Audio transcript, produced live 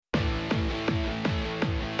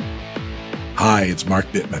Hi, it's Mark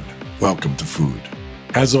Bittman. Welcome to Food.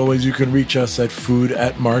 As always, you can reach us at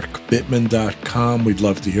food@markbittman.com. We'd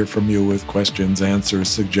love to hear from you with questions, answers,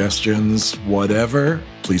 suggestions, whatever.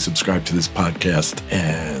 Please subscribe to this podcast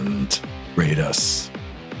and rate us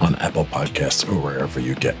on Apple Podcasts or wherever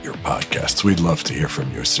you get your podcasts. We'd love to hear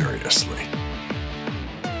from you, seriously.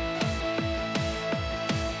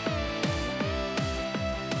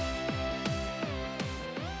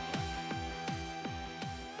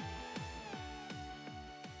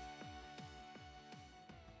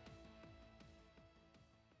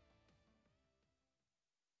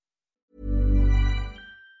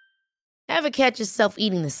 Ever catch yourself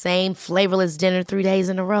eating the same flavorless dinner 3 days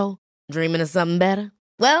in a row? Dreaming of something better?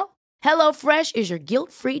 Well, HelloFresh is your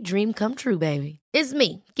guilt-free dream come true, baby. It's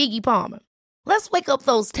me, Keke Palmer. Let's wake up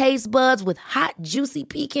those taste buds with hot, juicy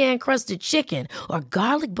pecan-crusted chicken or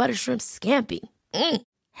garlic butter shrimp scampi.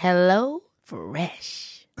 Hello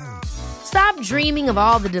Fresh. Stop dreaming of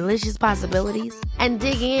all the delicious possibilities and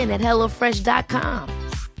dig in at HelloFresh.com.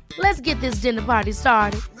 Let's get this dinner party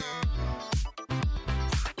started.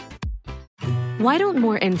 Why don't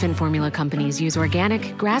more infant formula companies use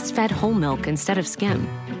organic, grass-fed whole milk instead of skim?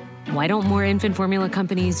 Why don't more infant formula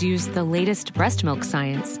companies use the latest breast milk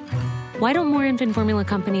science? Why don't more infant formula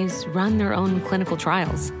companies run their own clinical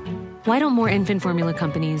trials? Why don't more infant formula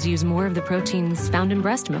companies use more of the proteins found in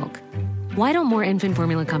breast milk? Why don't more infant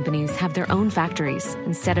formula companies have their own factories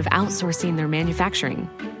instead of outsourcing their manufacturing?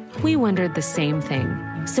 We wondered the same thing.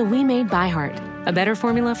 So we made ByHeart, a better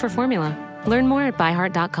formula for formula. Learn more at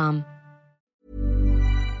byheart.com.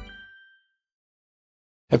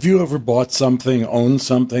 Have you ever bought something, owned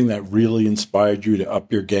something that really inspired you to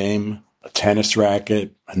up your game? A tennis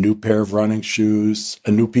racket, a new pair of running shoes,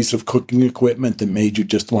 a new piece of cooking equipment that made you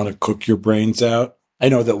just want to cook your brains out? I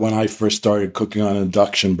know that when I first started cooking on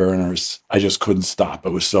induction burners, I just couldn't stop.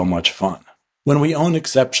 It was so much fun. When we own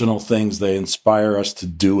exceptional things, they inspire us to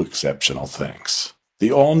do exceptional things.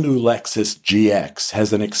 The all-new Lexus GX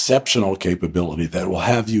has an exceptional capability that will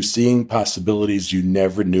have you seeing possibilities you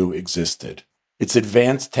never knew existed. Its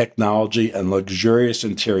advanced technology and luxurious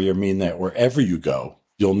interior mean that wherever you go,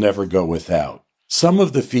 you'll never go without. Some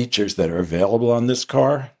of the features that are available on this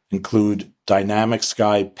car include dynamic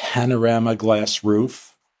sky panorama glass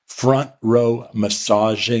roof, front row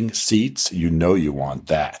massaging seats, you know you want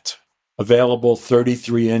that. Available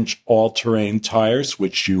 33-inch all-terrain tires,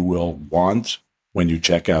 which you will want when you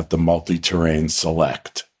check out the Multi-Terrain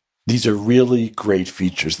Select. These are really great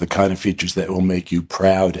features, the kind of features that will make you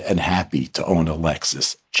proud and happy to own a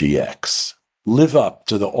Lexus GX. Live up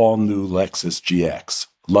to the all-new Lexus GX,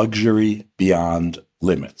 luxury beyond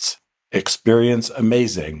limits. Experience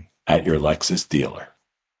amazing at your Lexus dealer.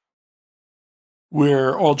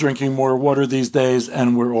 We're all drinking more water these days,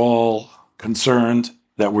 and we're all concerned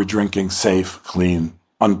that we're drinking safe, clean,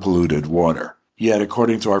 unpolluted water. Yet,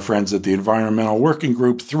 according to our friends at the Environmental Working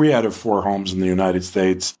Group, 3 out of 4 homes in the United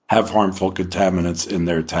States have harmful contaminants in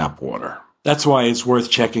their tap water. That's why it's worth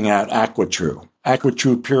checking out AquaTrue.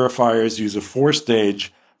 AquaTrue purifiers use a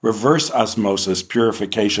 4-stage reverse osmosis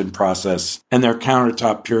purification process, and their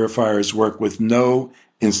countertop purifiers work with no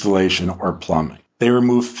installation or plumbing. They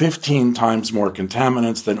remove 15 times more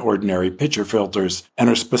contaminants than ordinary pitcher filters and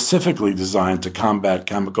are specifically designed to combat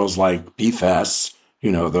chemicals like PFAS,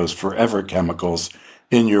 you know, those forever chemicals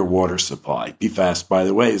in your water supply. PFAS, by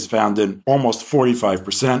the way, is found in almost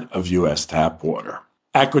 45% of U.S. tap water.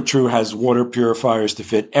 AquaTrue has water purifiers to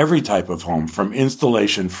fit every type of home, from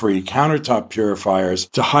installation-free countertop purifiers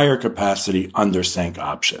to higher capacity under-sink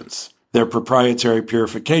options. Their proprietary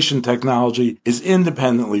purification technology is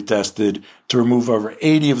independently tested to remove over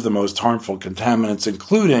 80 of the most harmful contaminants,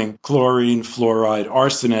 including chlorine, fluoride,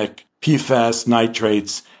 arsenic, PFAS,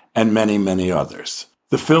 nitrates, and many, many others.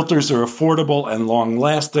 The filters are affordable and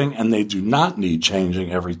long-lasting, and they do not need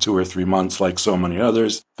changing every 2 or 3 months like so many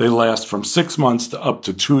others. They last from 6 months to up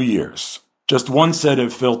to 2 years. Just one set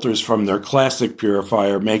of filters from their classic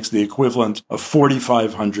purifier makes the equivalent of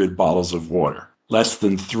 4,500 bottles of water, less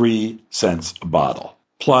than 3 cents a bottle.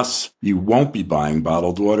 Plus, you won't be buying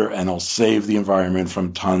bottled water, and it'll save the environment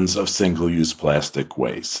from tons of single-use plastic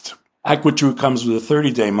waste. AquaTrue comes with a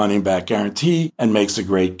 30-day money-back guarantee and makes a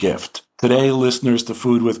great gift. Today, listeners to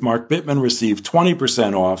Food with Mark Bittman receive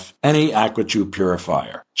 20% off any AquaTrue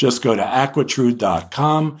purifier. Just go to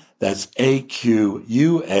aquatrue.com, that's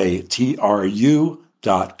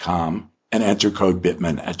AQUATRU.com, and enter code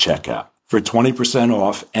Bittman at checkout. For 20%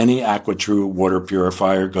 off any AquaTrue water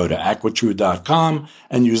purifier, go to aquatrue.com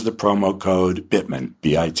and use the promo code Bittman,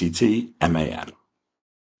 BITTMAN.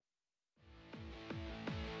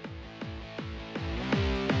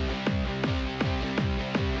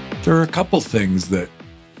 There are a couple things that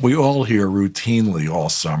we all hear routinely all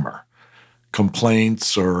summer.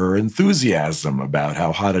 Complaints or enthusiasm about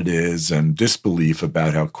how hot it is and disbelief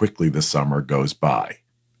about how quickly the summer goes by.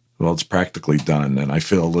 Well, it's practically done, and I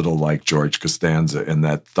feel a little like George Costanza in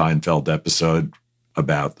that Seinfeld episode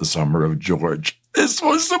about the summer of George. This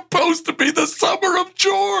was supposed to be the summer of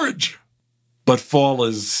George! But fall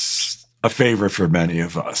is a favorite for many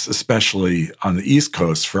of us, especially on the East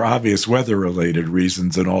Coast for obvious weather-related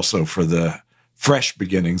reasons and also for the fresh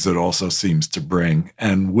beginnings it also seems to bring.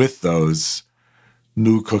 And with those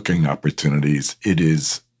new cooking opportunities, it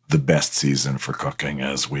is the best season for cooking,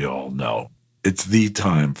 as we all know. It's the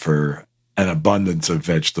time for an abundance of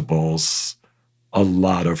vegetables, a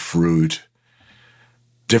lot of fruit,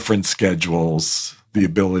 different schedules, the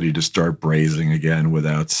ability to start braising again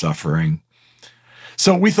without suffering.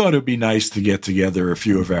 So we thought it'd be nice to get together a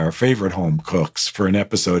few of our favorite home cooks for an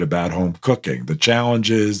episode about home cooking, the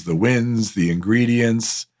challenges, the wins, the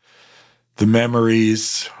ingredients, the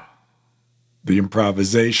memories, the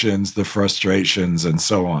improvisations, the frustrations, and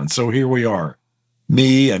so on. So here we are.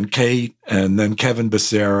 Me and Kate, and then Kevin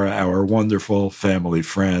Becerra, our wonderful family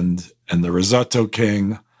friend, and the Risotto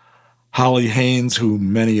King, Holly Haynes, who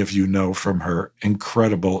many of you know from her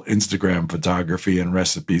incredible Instagram photography and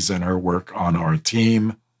recipes and her work on our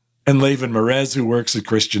team, and Levin Merez, who works at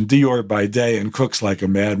Christian Dior by day and cooks like a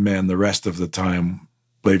madman the rest of the time.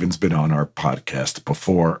 Levin's been on our podcast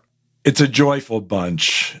before. It's a joyful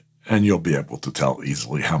bunch, and you'll be able to tell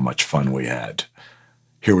easily how much fun we had.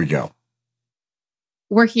 Here we go.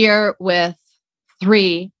 We're here with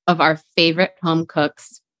three of our favorite home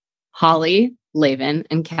cooks, Holly, Levin,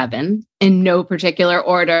 and Kevin, in no particular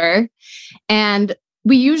order. And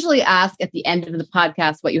we usually ask at the end of the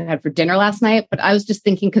podcast what you had for dinner last night, but I was just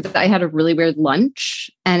thinking because I had a really weird lunch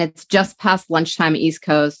and it's just past lunchtime East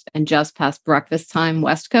Coast and just past breakfast time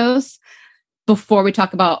West Coast. Before we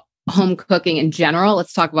talk about home cooking in general,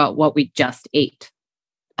 let's talk about what we just ate.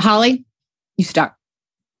 Holly, you start.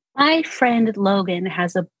 My friend Logan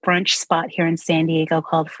has a brunch spot here in San Diego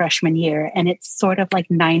called Freshman Year, and it's sort of like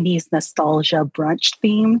 90s nostalgia brunch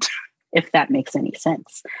themed, if that makes any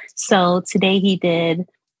sense. So today he did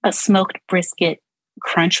a smoked brisket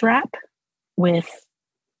crunch wrap with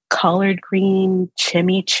collard green,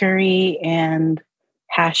 chimichurri, and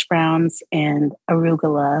hash browns and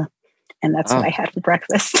arugula. And that's what I had for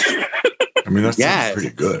breakfast. I mean, that sounds pretty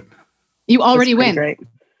good. You already win. Great.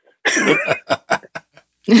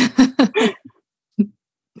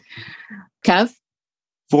 Kev?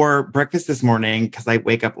 For breakfast this morning, because I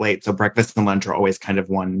wake up late, so breakfast and lunch are always kind of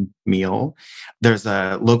one meal. There's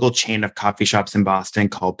a local chain of coffee shops in Boston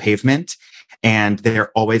called Pavement, and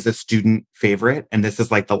they're always a student favorite. And this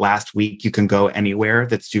is like the last week you can go anywhere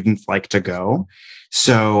that students like to go.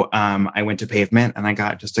 So I went to Pavement and I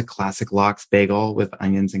got just a classic lox bagel with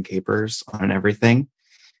onions and capers on everything.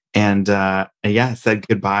 And said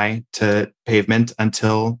goodbye to Pavement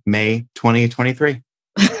until May 2023.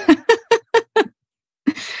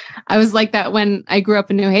 I was like that when I grew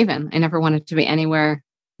up in New Haven. I never wanted to be anywhere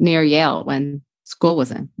near Yale when school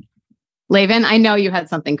was in. Levin, I know you had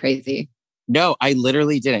something crazy. No, I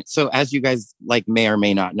literally didn't. So as you guys may or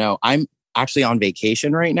may not know, I'm actually on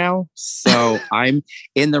vacation right now. So I'm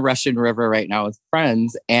in the Russian River right now with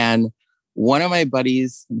friends. And one of my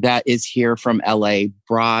buddies that is here from LA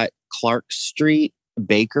brought Clark Street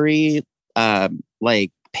Bakery,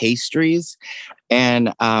 pastries.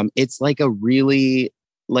 And it's like a really,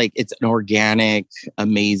 it's an organic,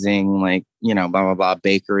 amazing, blah, blah, blah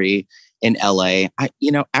bakery in LA.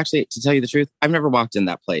 Actually, to tell you the truth, I've never walked in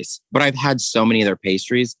that place, but I've had so many of their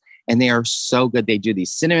pastries and they are so good. They do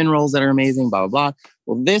these cinnamon rolls that are amazing, blah, blah, blah.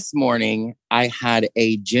 Well, this morning I had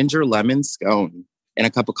a ginger lemon scone and a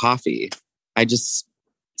cup of coffee. I just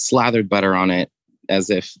slathered butter on it as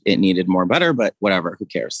if it needed more butter, but whatever, who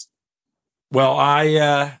cares? Well,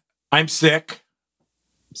 I'm sick.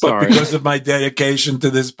 Sorry. But because of my dedication to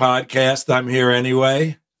this podcast, I'm here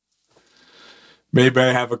anyway. Maybe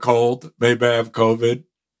I have a cold. Maybe I have COVID.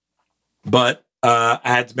 But I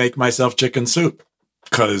had to make myself chicken soup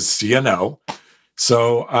because,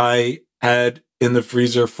 So I had in the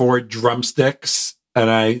freezer 4 drumsticks and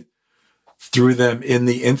I threw them in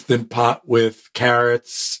the Instant Pot with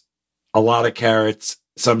carrots, a lot of carrots,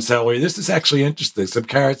 some celery. This is actually interesting. Some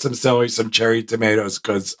carrots, some celery, some cherry tomatoes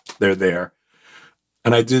because they're there.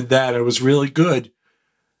 And I did that. It was really good.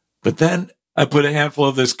 But then I put a handful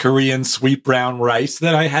of this Korean sweet brown rice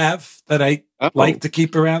that I have that I like to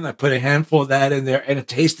keep around. I put a handful of that in there and it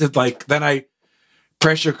tasted like, then I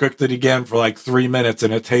pressure cooked it again for 3 minutes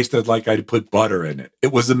and it tasted like I'd put butter in it.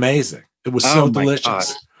 It was amazing. It was so delicious. God.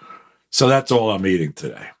 So that's all I'm eating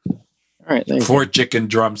today. All right. 4 chicken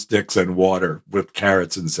drumsticks and water with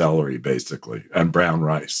carrots and celery, basically, and brown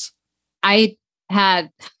rice. I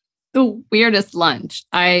had the weirdest lunch.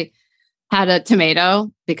 I had a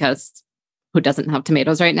tomato because who doesn't have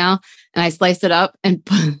tomatoes right now? And I sliced it up and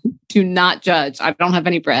do not judge. I don't have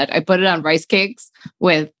any bread. I put it on rice cakes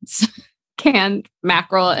with canned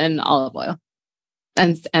mackerel and olive oil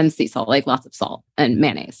and sea salt, like lots of salt and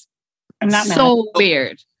mayonnaise. I'm not so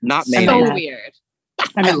weird. Not I'm mayonnaise. So weird.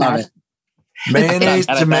 I'm love it. Mayonnaise, I don't have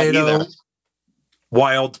that tomato, either.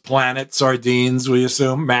 Wild Planet sardines, we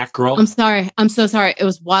assume, mackerel. I'm sorry. I'm so sorry. It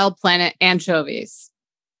was Wild Planet anchovies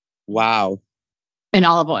Wow. and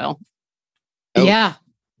olive oil. Oh. Yeah.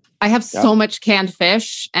 I have so much canned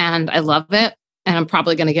fish and I love it. And I'm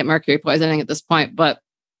probably going to get mercury poisoning at this point, but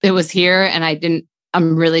it was here and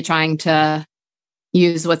I'm really trying to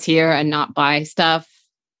use what's here and not buy stuff,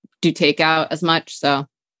 do takeout as much. So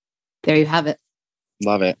there you have it.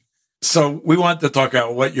 Love it. So we want to talk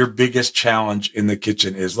about what your biggest challenge in the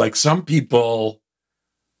kitchen is. Like, some people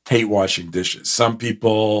hate washing dishes. Some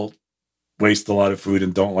people waste a lot of food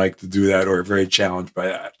and don't like to do that or are very challenged by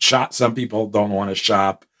that. Some people don't want to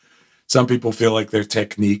shop. Some people feel like their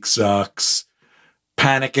technique sucks.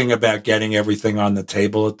 Panicking about getting everything on the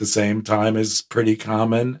table at the same time is pretty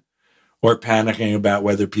common. Or panicking about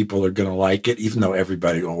whether people are going to like it, even though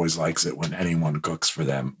everybody always likes it when anyone cooks for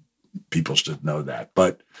them. People should know that.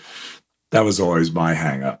 But that was always my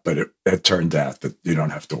hang up. But it turned out that you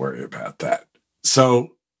don't have to worry about that.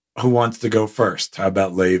 So who wants to go first? How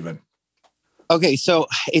about Laven? Okay, so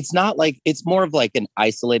it's not like, it's more of like an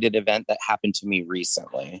isolated event that happened to me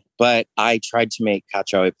recently. But I tried to make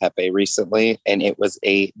cacio e pepe recently and it was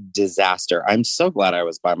a disaster. I'm so glad I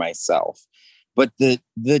was by myself. But the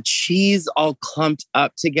cheese all clumped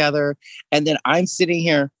up together. And then I'm sitting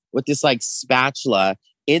here with this like spatula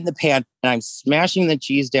in the pan and I'm smashing the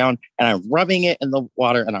cheese down and I'm rubbing it in the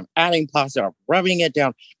water and I'm adding pasta, I'm rubbing it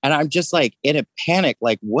down. And I'm just like in a panic,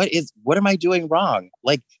 like, what am I doing wrong?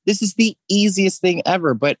 Like, this is the easiest thing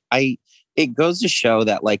ever. But it goes to show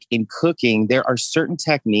that like in cooking, there are certain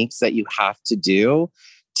techniques that you have to do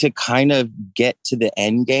to kind of get to the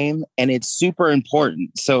end game. And it's super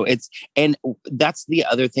important. And that's the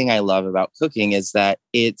other thing I love about cooking is that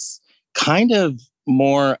it's kind of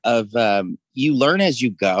more of, you learn as you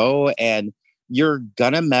go and you're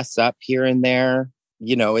gonna mess up here and there.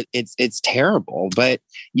 You know, it's terrible, but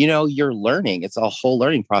you know, you're learning. It's a whole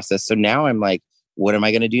learning process. So now I'm like, what am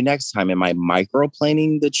I going to do next time? Am I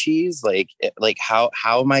microplaning the cheese? Like how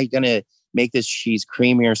am I going to make this cheese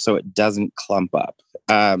creamier so it doesn't clump up?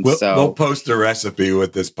 We'll post a recipe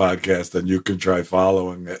with this podcast and you can try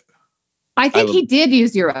following it. I think he did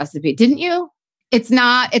use your recipe, didn't you? It's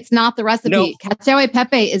not the recipe. No. Cacio e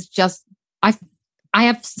pepe is just, I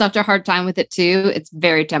have such a hard time with it too. It's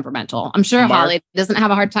very temperamental. I'm sure Holly doesn't have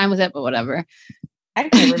a hard time with it, but whatever.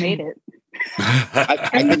 I've never made it.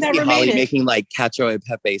 I could see Holly making like cacio e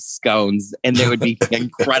pepe scones and they would be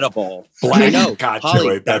incredible. Black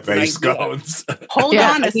cacio e pepe scones. Hold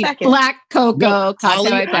on a second. Black cocoa, cacio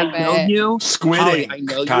Holly, e pepe. I know you. Squid Holly, ink I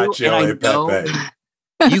know you, cacio e and I know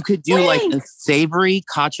pepe. you could do like a savory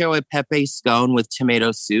cacio e pepe scone with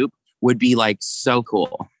tomato soup would be like so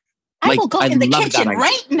cool. I will go in the love kitchen that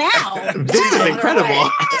right now. This is incredible.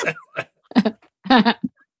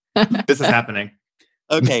 This is happening.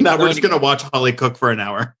 Okay. Now we're just going to watch Holly cook for an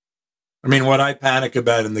hour. I mean, what I panic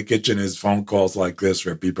about in the kitchen is phone calls like this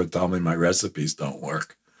where people tell me my recipes don't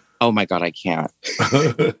work. Oh my God, I can't.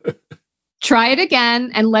 Try it again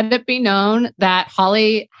and let it be known that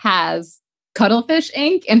Holly has cuttlefish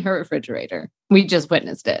ink in her refrigerator. We just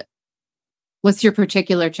witnessed it. What's your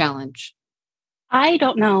particular challenge? I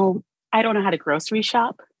don't know. I don't know how to grocery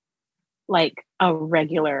shop like a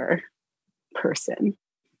regular person.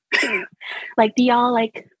 Like, do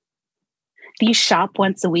you shop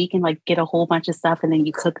once a week and like get a whole bunch of stuff and then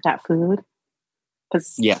you cook that food?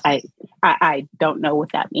 Because I don't know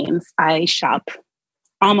what that means. I shop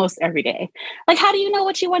almost every day. Like, how do you know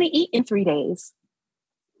what you want to eat in 3 days?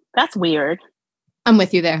 That's weird. I'm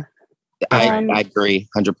with you there. I agree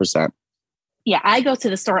 100%. Yeah, I go to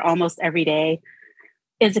the store almost every day.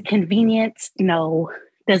 Is it convenient? No.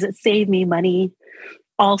 Does it save me money?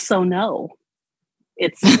 Also, no.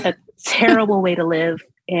 It's a terrible way to live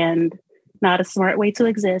and not a smart way to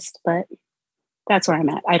exist, but that's where I'm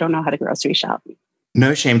at. I don't know how to grocery shop.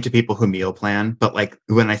 No shame to people who meal plan, but like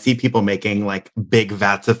when I see people making like big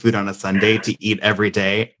vats of food on a Sunday to eat every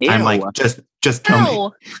day, Ew. I'm like, just kill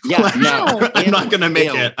me. Yeah, no. I'm not going to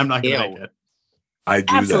make it. I'm not going to make it. I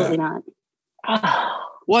do Absolutely that. not. Oh.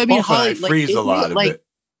 Well, I mean, Often Holly, I freeze a lot of it.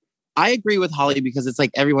 I agree with Holly because it's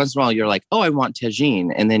like every once in a while you're like, oh, I want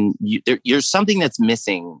tagine. And then you're something that's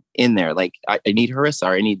missing in there. Like I need harissa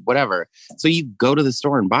or I need whatever. So you go to the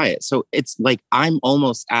store and buy it. So it's like I'm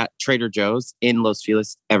almost at Trader Joe's in Los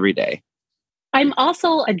Feliz every day. I'm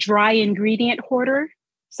also a dry ingredient hoarder.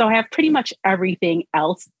 So I have pretty much everything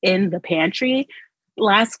else in the pantry.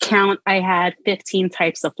 Last count, I had 15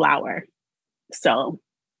 types of flour. So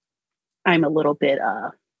I'm a little bit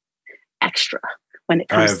extra when it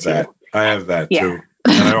comes to... I have that too.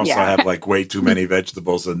 And I also have like way too many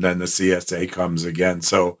vegetables, and then the CSA comes again.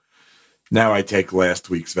 So now I take last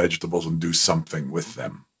week's vegetables and do something with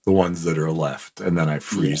them, the ones that are left. And then I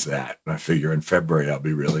freeze that. And I figure in February, I'll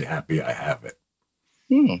be really happy I have it.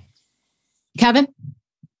 Kevin?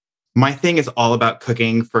 My thing is all about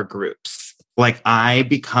cooking for groups. Like I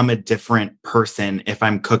become a different person if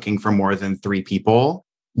I'm cooking for more than 3 people.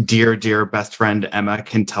 Dear best friend Emma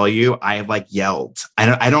can tell you, I have like yelled.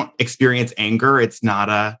 I don't experience anger. It's not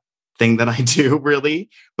a thing that I do really,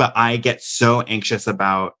 but I get so anxious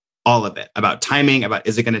about all of it, about timing, about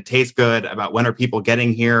is it going to taste good, about when are people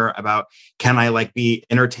getting here, about can I like be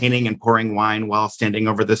entertaining and pouring wine while standing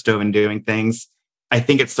over the stove and doing things. I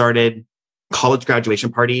think it started college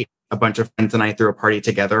graduation party. A bunch of friends and I threw a party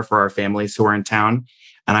together for our families who were in town.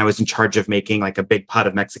 And I was in charge of making like a big pot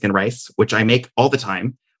of Mexican rice, which I make all the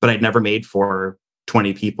time, but I'd never made for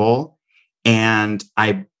 20 people. And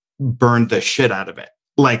I burned the shit out of it.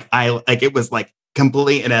 It was like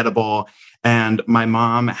completely inedible. And my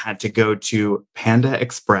mom had to go to Panda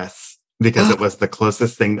Express because it was the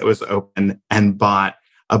closest thing that was open, and bought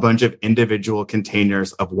a bunch of individual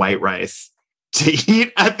containers of white rice to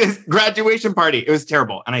eat at this graduation party. It was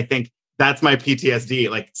terrible. And I think that's my PTSD.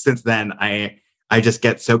 Like since then, I just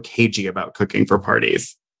get so cagey about cooking for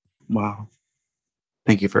parties. Wow.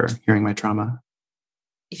 Thank you for hearing my trauma.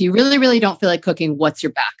 If you really, really don't feel like cooking, what's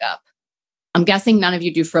your backup? I'm guessing none of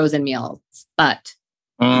you do frozen meals, but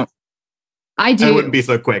I do. I wouldn't be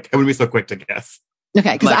so quick. I wouldn't be so quick to guess.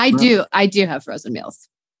 Okay, because I do have frozen meals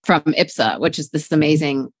from IPSA, which is this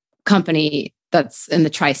amazing company that's in the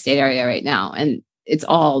tri-state area right now. And it's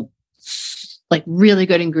all like really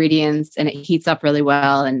good ingredients and it heats up really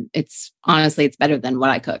well. And it's better than what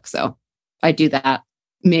I cook. So I do that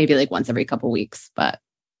maybe like once every couple of weeks. But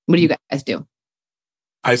what do you guys do?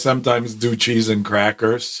 I sometimes do cheese and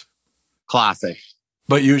crackers. Classic.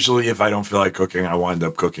 But usually if I don't feel like cooking, I wind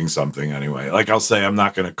up cooking something anyway. Like I'll say I'm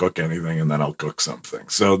not going to cook anything and then I'll cook something.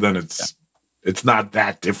 So then it's not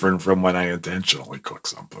that different from when I intentionally cook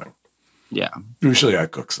something. Yeah. Usually I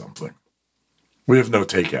cook something. We have no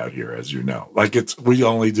takeout here, as you know. We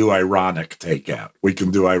only do ironic takeout. We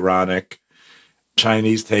can do ironic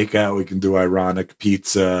Chinese takeout. We can do ironic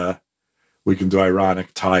pizza. We can do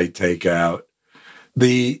ironic Thai takeout.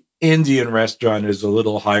 The Indian restaurant is a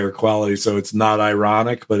little higher quality, so it's not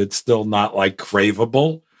ironic, but it's still not like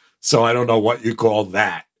craveable. So I don't know what you call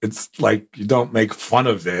that. It's like you don't make fun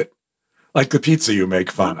of it. Like the pizza you make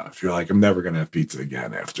fun of. You're like, I'm never going to have pizza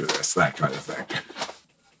again after this, that kind of thing.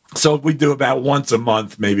 So we do about once a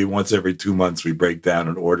month, maybe once every 2 months, we break down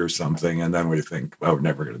and order something. And then we think, oh, we're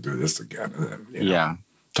never going to do this again. And then,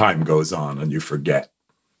 time goes on and you forget.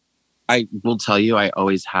 I will tell you, I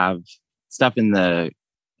always have stuff in the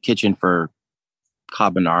kitchen for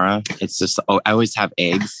carbonara. It's just, I always have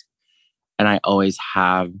eggs and I always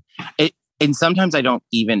have it. And sometimes I don't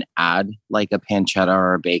even add like a pancetta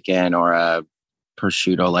or a bacon or a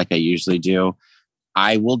prosciutto like I usually do.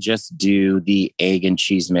 I will just do the egg and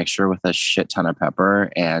cheese mixture with a shit ton of pepper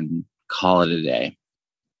and call it a day.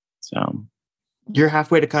 So you're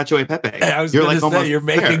halfway to cacio e pepe. Hey, I was going to say, you're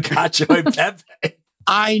making cacio e pepe.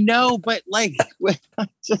 I know, but like,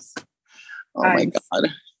 just, oh my God.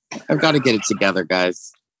 I've got to get it together,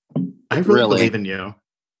 guys. I really believe in you.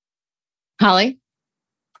 Holly?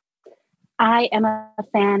 I am a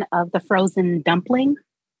fan of the frozen dumpling.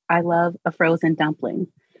 I love a frozen dumpling.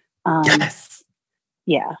 Yes.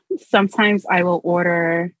 Yeah. Sometimes I will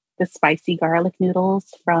order the spicy garlic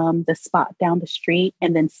noodles from the spot down the street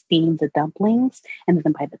and then steam the dumplings. And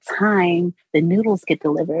then by the time the noodles get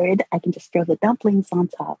delivered, I can just throw the dumplings on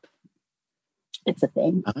top. It's a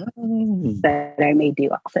thing that I may do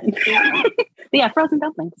often. But yeah, frozen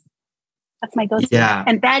dumplings. That's my go-to. Yeah.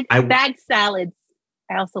 And bagged salads.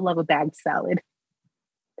 I also love a bagged salad.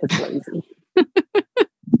 It's lazy.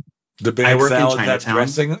 The bagged salads have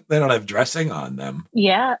dressing. They don't have dressing on them.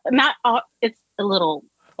 Yeah, not all. It's a little.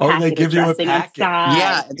 Oh, they give you a packet. Inside.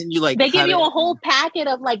 Yeah, and then you like. They give you a whole packet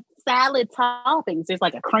of like salad toppings. There's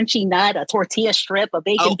like a crunchy nut, a tortilla strip, a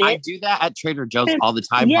bacon bit. I do that at Trader Joe's all the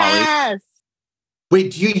time, yes. Holly.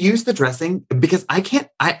 Wait, do you use the dressing? Because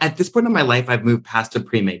at this point in my life, I've moved past to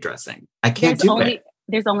pre-made dressing. I can't it.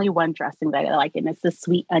 There's only one dressing that I like, and it's the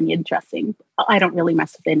sweet onion dressing. I don't really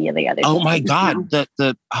mess with any of the other. Oh my God. Now.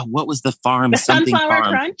 The what was the farm? The Something sunflower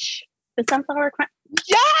farm. crunch. The sunflower crunch.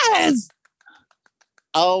 Yes.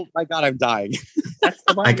 Oh my God, I'm dying. That's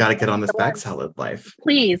the one. I got to get on this bag salad life.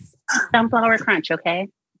 Please. Sunflower crunch, okay?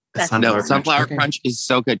 Sunflower crunch is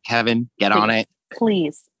so good. Kevin, get on it.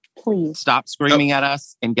 Please. Stop screaming at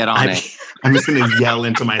us and get on it. I'm just going to yell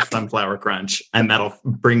into my sunflower crunch, and that'll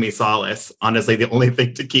bring me solace. Honestly, the only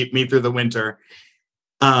thing to keep me through the winter.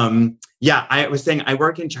 Yeah, I was saying I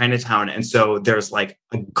work in Chinatown, and so there's like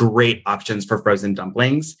great options for frozen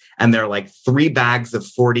dumplings, and they're like 3 bags of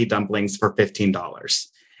 40 dumplings for $15.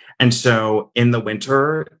 And so in the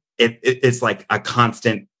winter, it's like a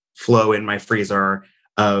constant flow in my freezer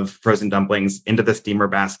of frozen dumplings into the steamer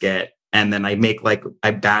basket. And then I make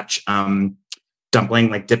I batch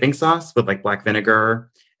dumpling like dipping sauce with like black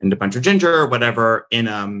vinegar and a bunch of ginger or whatever in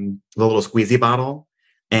the little squeezy bottle,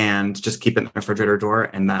 and just keep it in the refrigerator door.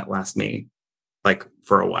 And that lasts me like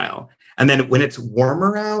for a while. And then when it's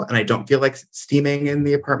warmer out and I don't feel like steaming in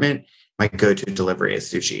the apartment, my go-to delivery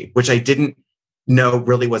is sushi, which I didn't know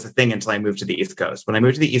really was a thing until I moved to the East Coast. When I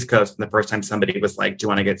moved to the East Coast, and the first time somebody was like, do you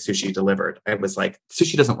want to get sushi delivered? I was like,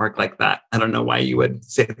 sushi doesn't work like that. I don't know why you would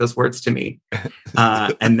say those words to me.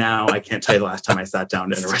 And now I can't tell you the last time I sat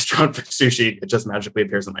down in a restaurant for sushi. It just magically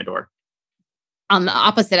appears on my door. On the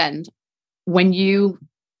opposite end, when you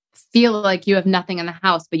feel like you have nothing in the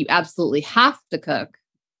house, but you absolutely have to cook,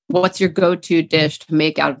 what's your go-to dish to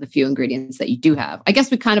make out of the few ingredients that you do have? I guess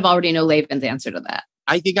we kind of already know Laven's answer to that.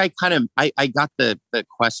 I think I got the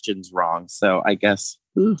questions wrong. So I guess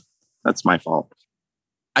that's my fault.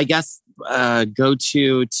 I guess go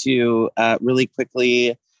to really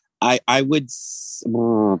quickly. I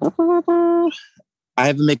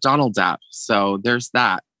have a McDonald's app. So there's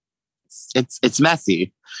that. It's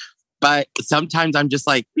messy. But sometimes I'm just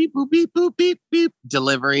like, beep, boop, beep, boop, beep, beep,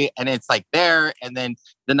 delivery. And it's like there. And then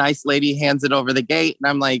the nice lady hands it over the gate. And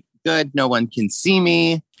I'm like, good. No one can see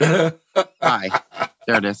me. Hi.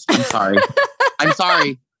 There it is. I'm sorry.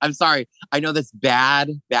 I'm sorry. I know that's bad.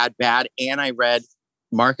 And I read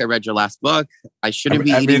your last book. I shouldn't be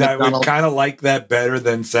eating McDonald's. I would kind of like that better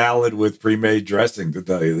than salad with pre-made dressing, to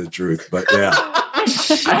tell you the truth. But yeah.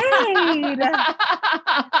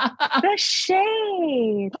 The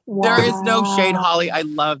shade. Wow. There is no shade, Holly. I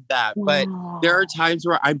love that. But there are times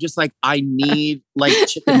where I'm just like, I need like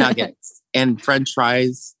chicken nuggets and French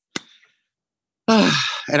fries.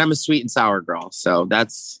 And I'm a sweet and sour girl. So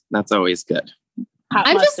that's always good.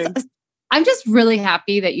 I'm just really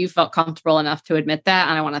happy that you felt comfortable enough to admit that.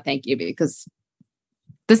 And I want to thank you, because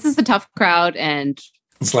this is a tough crowd. And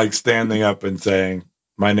it's like standing up and saying,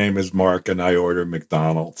 my name is Mark and I order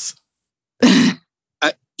McDonald's.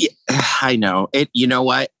 Yeah, I know it. You know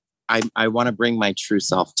what? I want to bring my true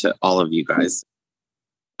self to all of you guys.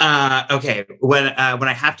 Okay. When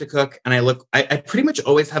I have to cook and I pretty much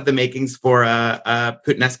always have the makings for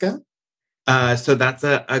puttanesca. So that's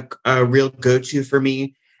a real go-to for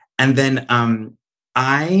me. And then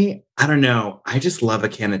I don't know. I just love a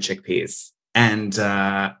can of chickpeas, and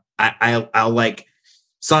I'll like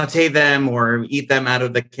saute them or eat them out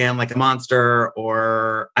of the can like a monster,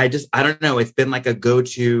 or I don't know. It's been like a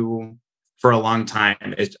go-to for a long time.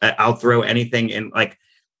 I'll throw anything in, like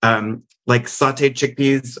sauteed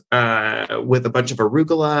chickpeas with a bunch of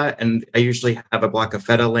arugula, and I usually have a block of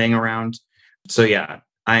feta laying around. So yeah,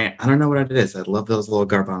 I don't know what it is. I love those little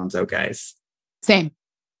garbanzo guys. Same.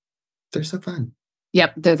 They're so fun.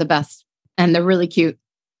 Yep, they're the best. And they're really cute.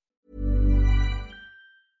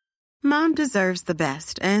 Mom deserves the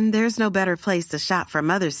best, and there's no better place to shop for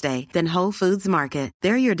Mother's Day than Whole Foods Market.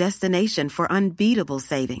 They're your destination for unbeatable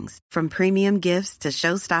savings, from premium gifts to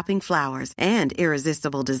show-stopping flowers and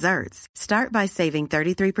irresistible desserts. Start by saving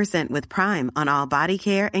 33% with Prime on all body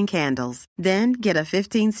care and candles. Then get a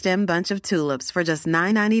 15-stem bunch of tulips for just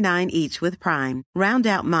 $9.99 each with Prime. Round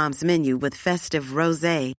out Mom's menu with festive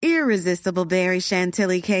rosé, irresistible berry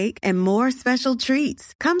chantilly cake, and more special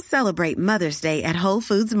treats. Come celebrate Mother's Day at Whole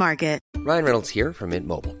Foods Market. Ryan Reynolds here from Mint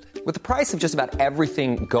Mobile. With the price of just about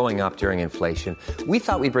everything going up during inflation, we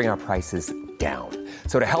thought we'd bring our prices down.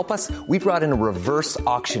 So to help us, we brought in a reverse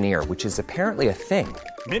auctioneer, which is apparently a thing.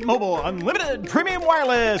 Mint Mobile Unlimited Premium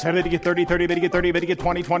Wireless. How to get 30, 30, how to get 30, how to get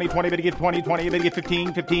 20, 20, 20, how to get 20, 20, how to get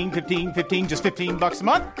 15, 15, 15, 15, just $15 a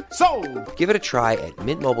month? Sold! Give it a try at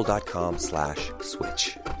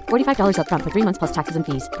mintmobile.com/switch. $45 up front for 3 months plus taxes and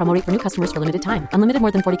fees. Promo rate for new customers for limited time. Unlimited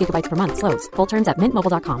more than 40 gigabytes per month. Slows full terms at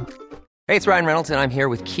mintmobile.com. Hey, it's Ryan Reynolds, and I'm here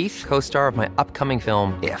with Keith, co-star of my upcoming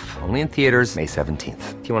film, If, only in theaters May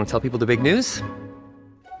 17th. Do you want to tell people the big news?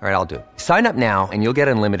 All right, I'll do it. Sign up now and you'll get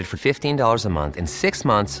unlimited for $15 a month and 6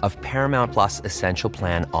 months of Paramount Plus Essential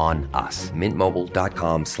Plan on us.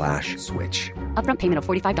 MintMobile.com/switch. Upfront payment of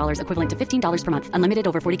 $45 equivalent to $15 per month. Unlimited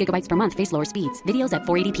over 40 gigabytes per month. Face lower speeds. Videos at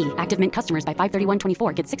 480p. Active Mint customers by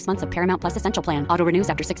 531.24 get 6 months of Paramount Plus Essential Plan. Auto renews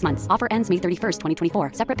after 6 months. Offer ends May 31st,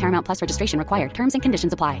 2024. Separate Paramount Plus registration required. Terms and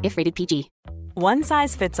conditions apply if rated PG. One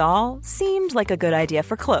size fits all seemed like a good idea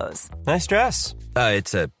for clothes. Nice dress.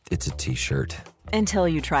 It's a t-shirt. Until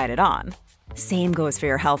you tried it on. Same goes for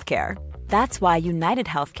your healthcare. That's why United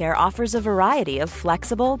Healthcare offers a variety of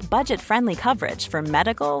flexible, budget-friendly coverage for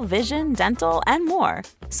medical, vision, dental, and more.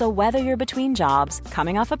 So whether you're between jobs,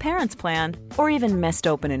 coming off a parent's plan, or even missed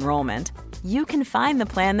open enrollment, you can find the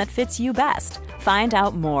plan that fits you best. Find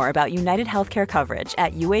out more about United Healthcare coverage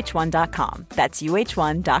at uh1.com. That's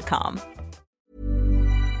uh1.com.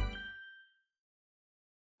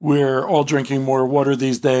 We're all drinking more water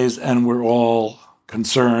these days, and we're all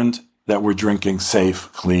concerned that we're drinking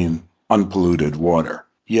safe, clean, unpolluted water.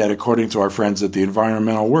 Yet, according to our friends at the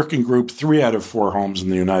Environmental Working Group, 3 out of 4 homes in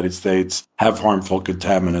the United States have harmful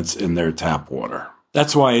contaminants in their tap water.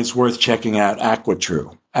 That's why it's worth checking out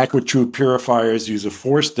AquaTrue. AquaTrue purifiers use a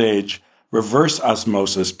 4-stage reverse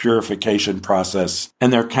osmosis purification process,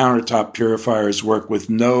 and their countertop purifiers work with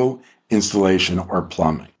no installation or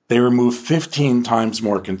plumbing. They remove 15 times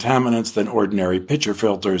more contaminants than ordinary pitcher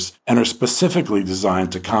filters and are specifically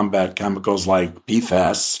designed to combat chemicals like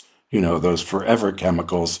PFAS, those forever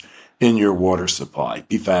chemicals, in your water supply.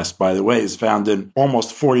 PFAS, by the way, is found in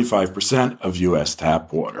almost 45% of U.S.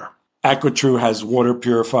 tap water. AquaTrue has water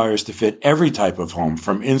purifiers to fit every type of home,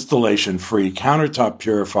 from installation-free countertop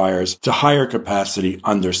purifiers to higher capacity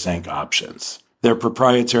under-sink options. Their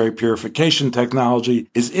proprietary purification technology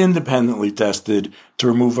is independently tested to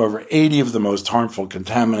remove over 80 of the most harmful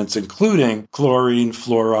contaminants, including chlorine,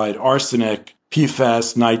 fluoride, arsenic,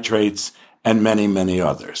 PFAS, nitrates, and many, many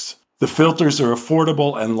others. The filters are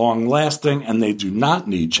affordable and long-lasting, and they do not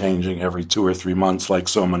need changing every 2 or 3 months like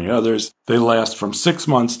so many others. They last from 6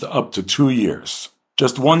 months to up to 2 years.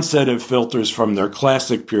 Just one set of filters from their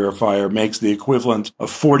classic purifier makes the equivalent of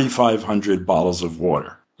 4,500 bottles of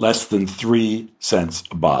water. Less than 3 cents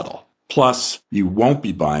a bottle. Plus, you won't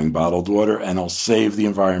be buying bottled water, and it'll save the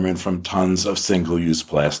environment from tons of single-use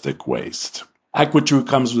plastic waste. AquaTrue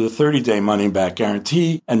comes with a 30-day money-back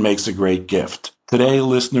guarantee and makes a great gift. Today,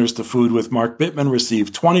 listeners to Food with Mark Bittman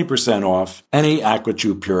receive 20% off any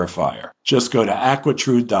AquaTrue purifier. Just go to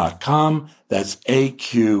AquaTrue.com, that's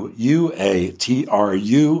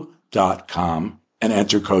AQUATRU.com, and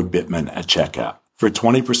enter code Bittman at checkout. For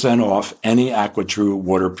 20% off any AquaTrue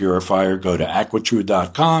water purifier, go to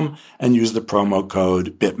AquaTrue.com and use the promo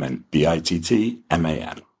code BITTMAN,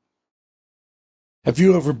 BITTMAN. Have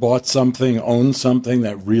you ever bought something, owned something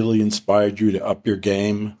that really inspired you to up your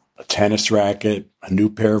game? A tennis racket, a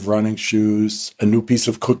new pair of running shoes, a new piece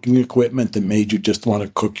of cooking equipment that made you just want to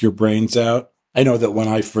cook your brains out? I know that when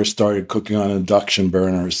I first started cooking on induction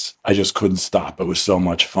burners, I just couldn't stop. It was so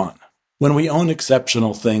much fun. When we own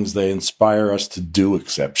exceptional things, they inspire us to do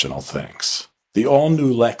exceptional things. The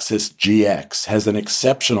all-new Lexus GX has an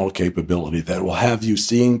exceptional capability that will have you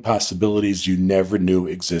seeing possibilities you never knew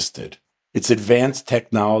existed. Its advanced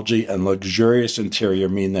technology and luxurious interior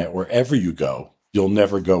mean that wherever you go, you'll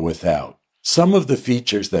never go without. Some of the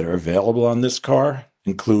features that are available on this car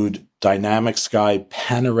include dynamic sky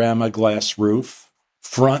panorama glass roof,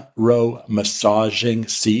 front row massaging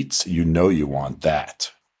seats, you know you want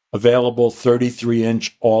that. Available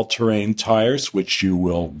 33-inch all-terrain tires, which you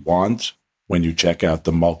will want when you check out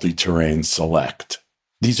the Multi-Terrain Select.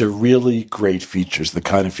 These are really great features, the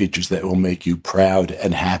kind of features that will make you proud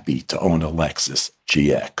and happy to own a Lexus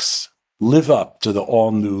GX. Live up to the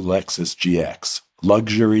all-new Lexus GX,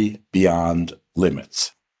 luxury beyond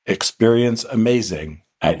limits. Experience amazing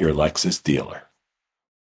at your Lexus dealer.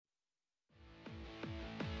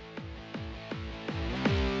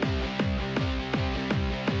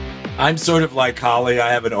 I'm sort of like Holly.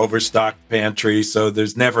 I have an overstocked pantry, so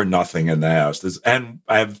there's never nothing in the house.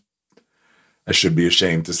 I should be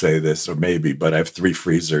ashamed to say this, or maybe, but I have 3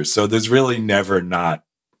 freezers, so there's really never not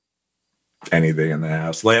anything in the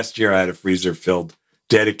house. Last year, I had a freezer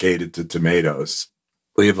dedicated to tomatoes.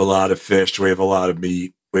 We have a lot of fish. We have a lot of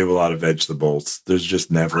meat. We have a lot of vegetables. There's just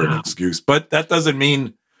never an excuse. But that doesn't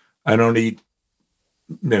mean I don't eat,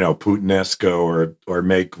 puttanesco or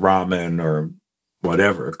make ramen or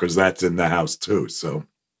whatever, because that's in the house too. So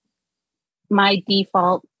my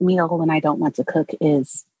default meal when I don't want to cook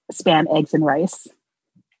is Spam, eggs, and rice.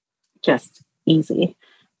 Just easy.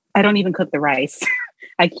 I don't even cook the rice.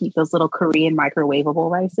 I keep those little Korean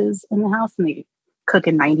microwavable rices in the house, and they cook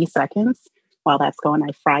in 90 seconds. While that's going,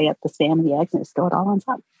 I fry up the spam and the eggs and just throw it all on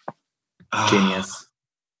top. Genius.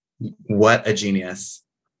 What a genius.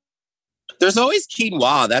 There's always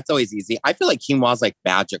quinoa. That's always easy. I feel like quinoa is like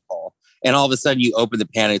magical. And all of a sudden you open the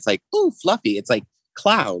pan and it's like, ooh, fluffy. It's like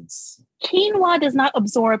clouds. Quinoa does not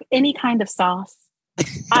absorb any kind of sauce.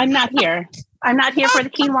 I'm not here. I'm not here for the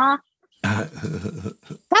quinoa.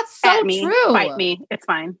 That's so true. Bite me. It's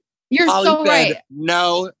fine. You're Holly so said right.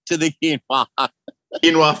 no to the quinoa.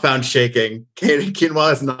 Quinoa found shaking.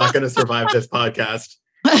 Quinoa is not going to survive this podcast.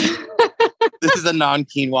 This is a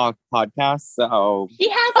non-quinoa podcast, so... She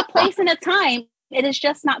has a place and a time. It is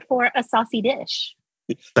just not for a saucy dish.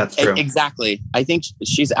 That's true. Exactly. I think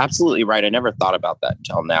she's absolutely right. I never thought about that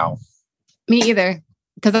until now. Me either.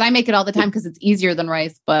 Because I make it all the time because it's easier than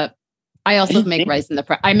rice, but I also make rice in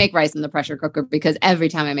the pressure cooker because every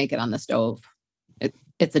time I make it on the stove,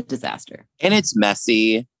 it's a disaster. And it's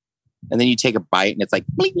messy. And then you take a bite and it's like,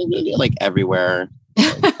 like everywhere.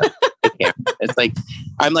 It's like,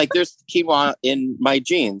 I'm like, there's quinoa in my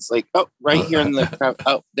jeans. Like, oh, right here in the,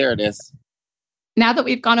 oh, there it is. Now that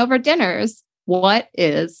we've gone over dinners, what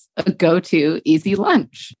is a go-to easy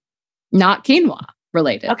lunch? Not quinoa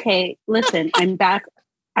related. Okay, listen, I'm back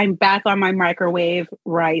on my microwave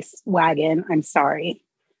rice wagon. I'm sorry.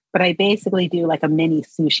 But I basically do like a mini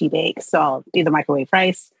sushi bake. So I'll do the microwave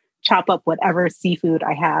rice, chop up whatever seafood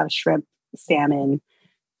I have, shrimp, salmon,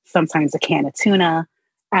 sometimes a can of tuna,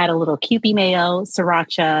 add a little Kewpie mayo,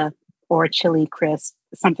 sriracha, or chili crisp,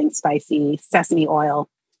 something spicy, sesame oil,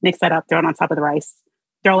 mix that up, throw it on top of the rice,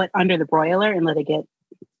 throw it under the broiler and let it get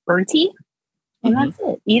burnty. And that's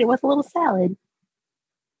it. Eat it with a little salad.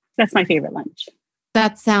 That's my favorite lunch.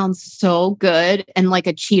 That sounds so good. And like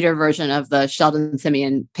a cheater version of the Sheldon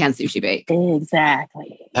Simeon pan sushi bake.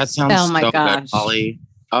 Exactly. That sounds so good, Holly.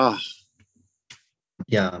 Oh.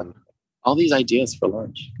 Yeah. All these ideas for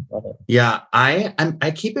lunch. Love it. Yeah,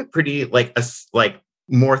 I keep it pretty like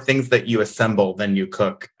more things that you assemble than you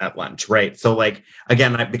cook at lunch, right? So like,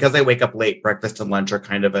 again, because I wake up late, breakfast and lunch are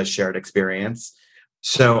kind of a shared experience.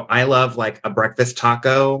 So I love like a breakfast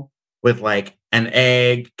taco with like an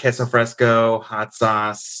egg, queso fresco, hot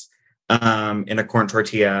sauce, in a corn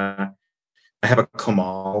tortilla. I have a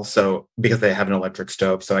comal, so because they have an electric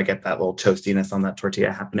stove, so I get that little toastiness on that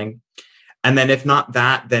tortilla happening. And then if not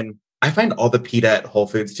that, then I find all the pita at Whole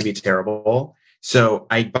Foods to be terrible. So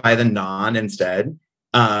I buy the naan instead.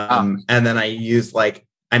 And then I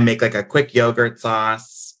make like a quick yogurt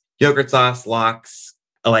sauce, lox,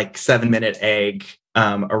 a like 7-minute egg,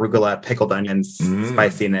 arugula, pickled onions,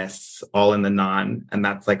 spiciness, all in the naan. And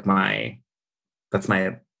that's like that's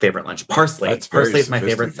my favorite lunch. Parsley. Parsley is my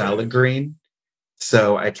favorite salad green.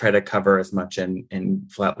 So I try to cover as much in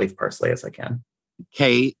flat leaf parsley as I can.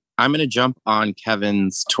 Okay. I'm going to jump on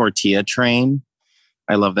Kevin's tortilla train.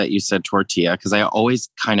 I love that you said tortilla because I always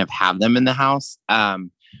kind of have them in the house.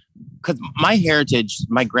 Because my heritage,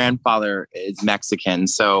 my grandfather is Mexican.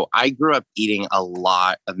 So I grew up eating a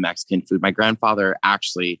lot of Mexican food. My grandfather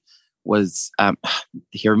actually was,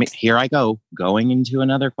 here I go, going into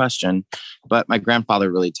another question. But my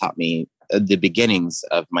grandfather really taught me the beginnings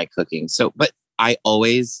of my cooking. So, but I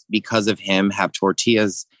always, because of him, have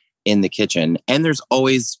tortillas in the kitchen, and there's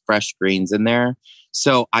always fresh greens in there.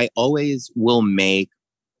 So I always will make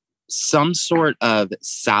some sort of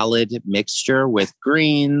salad mixture with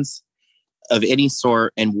greens of any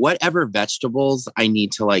sort and whatever vegetables I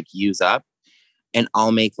need to like use up. And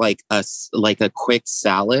I'll make like a quick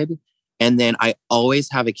salad. And then I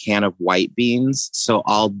always have a can of white beans. So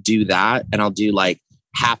I'll do that, and I'll do like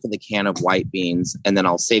half of the can of white beans, and then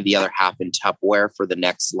I'll save the other half in Tupperware for the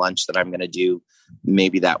next lunch that I'm going to do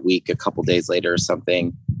maybe that week, a couple days later or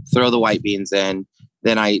something. Throw the white beans in,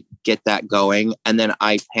 then I get that going, and then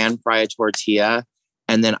I pan fry a tortilla,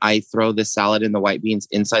 and then I throw the salad and the white beans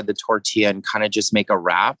inside the tortilla and kind of just make a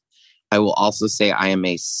wrap. I will also say I am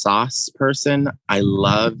a sauce person. I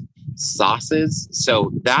love sauces.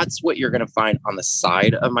 So that's what you're going to find on the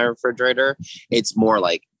side of my refrigerator. It's more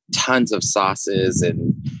like tons of sauces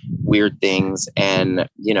and weird things. And,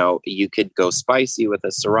 you know, you could go spicy with a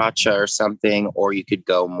sriracha or something, or you could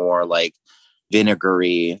go more like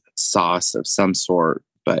vinegary sauce of some sort.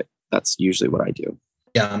 But that's usually what I do.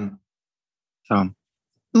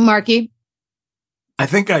 Marky? I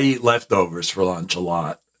think I eat leftovers for lunch a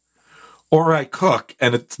lot. Or I cook,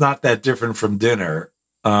 and it's not that different from dinner.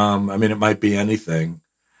 I mean, it might be anything.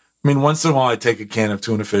 I mean, once in a while, I take a can of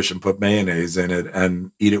tuna fish and put mayonnaise in it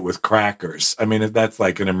and eat it with crackers. I mean, that's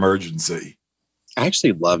like an emergency. I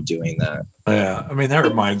actually love doing that. Yeah. I mean, that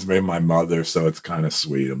reminds me of my mother, so it's kind of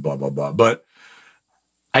sweet and blah, blah, blah. But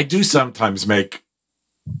I do sometimes make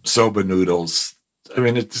soba noodles. I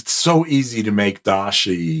mean, it's so easy to make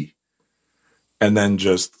dashi and then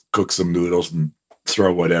just cook some noodles and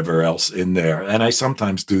throw whatever else in there. And I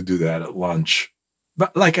sometimes do that at lunch.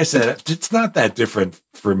 But like I said, it's not that different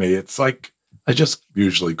for me. It's like I just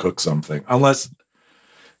usually cook something, unless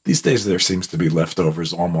these days there seems to be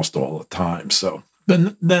leftovers almost all the time. So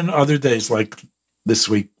then other days, like this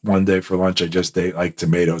week, one day for lunch, I just ate like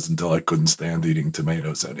tomatoes until I couldn't stand eating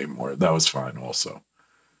tomatoes anymore. That was fine also.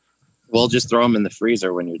 We'll just throw them in the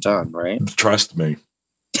freezer when you're done, right? Trust me.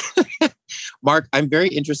 Mark, I'm very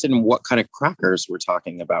interested in what kind of crackers we're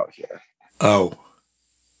talking about here. Oh.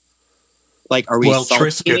 Like, are we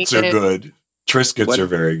Triscuits are good. Triscuits are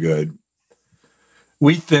very good.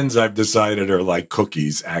 Wheat Thins, I've decided, are like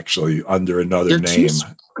cookies, actually, under another name.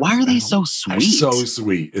 Why are they so sweet? They're so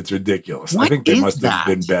sweet. It's ridiculous. What I think they is must have that?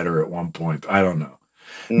 been better at one point. I don't know.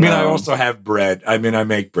 I mean, I also have bread. I mean, I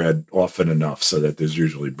make bread often enough so that there's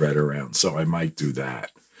usually bread around. So I might do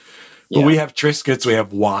that. But we have Triscuits. We have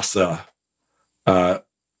Wassa,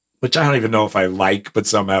 which I don't even know if I like, but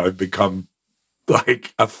somehow I've become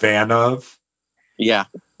like a fan of. Yeah.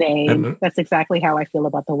 Same. That's exactly how I feel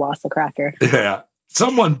about the Wassa cracker. Yeah.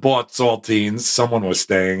 Someone bought saltines. Someone was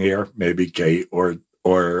staying here, maybe Kate or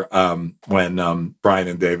when Brian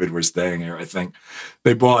and David were staying here, I think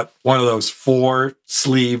they bought one of those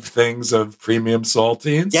 4-sleeve things of premium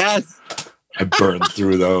saltines. Yes. I burned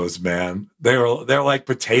through those, man. They're like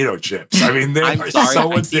potato chips. I mean, they're so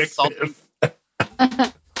addictive.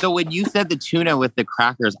 So when you said the tuna with the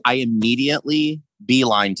crackers, I immediately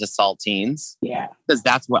beeline to saltines. Yeah. Because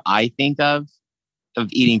that's what I think of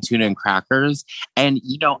eating tuna and crackers. And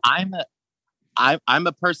you know, I'm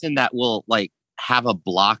a person that will like have a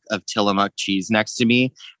block of Tillamook cheese next to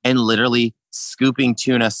me and literally scooping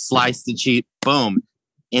tuna, slice the cheese, boom,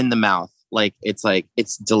 in the mouth.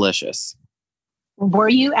 It's delicious. Were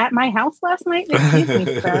you at my house last night? Excuse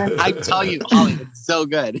me, sir. I tell you, Holly, it's so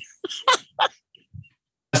good.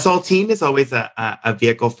 A saltine is always a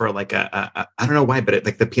vehicle for like I don't know why, but it,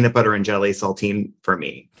 like the peanut butter and jelly saltine for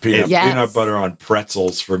me. Peanut butter on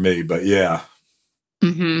pretzels for me, but yeah.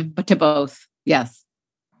 Mm-hmm. But to both, yes.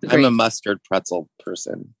 I'm a mustard pretzel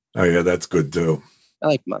person. Oh yeah, that's good too. I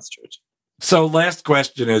like mustard. So last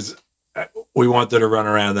question is, we wanted to run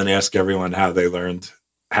around and ask everyone how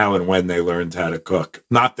and when they learned how to cook.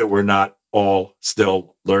 Not that we're not all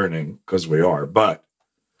still learning, because we are, but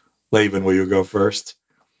Laban, will you go first?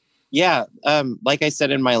 Yeah. Like I said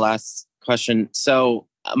in my last question, so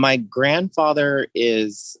my grandfather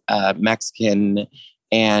is Mexican.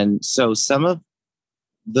 And so some of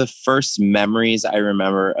the first memories I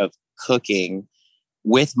remember of cooking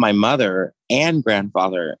with my mother and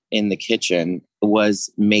grandfather in the kitchen was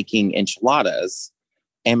making enchiladas.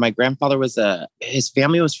 And my grandfather his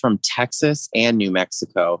family was from Texas and New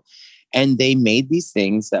Mexico. And they made these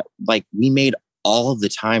things that like we made all the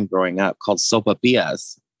time growing up called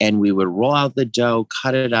sopapillas. And we would roll out the dough,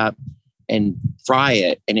 cut it up and fry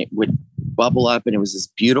it. And it would bubble up. And it was this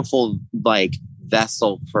beautiful like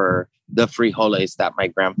vessel for the frijoles that my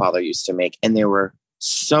grandfather used to make. And they were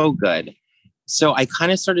so good. So I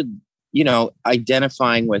kind of started,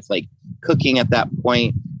 identifying with like cooking at that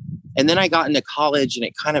point. And then I got into college and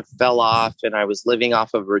it kind of fell off and I was living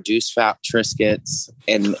off of reduced fat Triscuits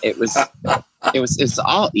and it's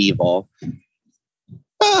all evil.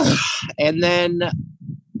 And then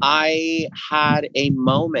I had a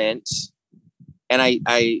moment, and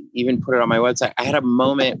I even put it on my website. I had a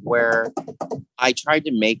moment where I tried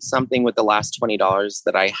to make something with the last $20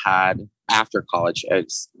 that I had after college.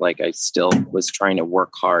 I still was trying to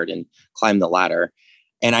work hard and climb the ladder.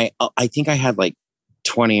 And I think I had like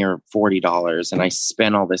 $20 or $40 and I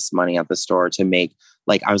spent all this money at the store to make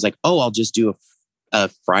I was like, oh, I'll just do a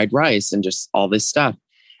fried rice and just all this stuff.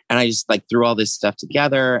 And I just threw all this stuff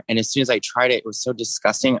together. And as soon as I tried it, it was so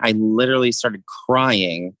disgusting. I literally started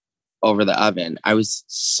crying over the oven. I was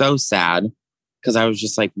so sad because I was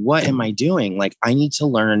just like, what am I doing? I need to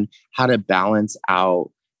learn how to balance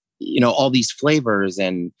out, all these flavors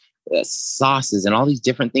and sauces and all these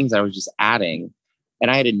different things I was just adding.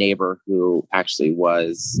 And I had a neighbor who actually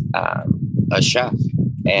was a chef,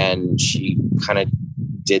 and she kind of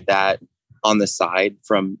did that on the side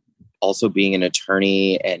from also being an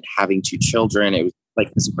attorney and having 2 children. It was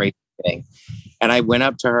like this great thing. And I went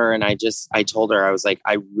up to her and I told her, I was like,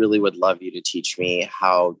 I really would love you to teach me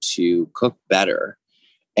how to cook better.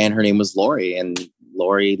 And her name was Lori. And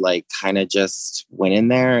Lori kind of just went in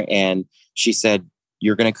there and she said,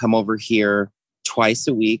 you're going to come over here twice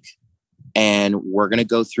a week and we're going to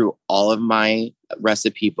go through all of my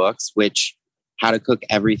recipe books, which How to Cook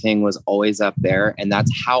Everything was always up there. And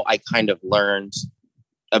that's how I kind of learned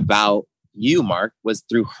about you, Mark, was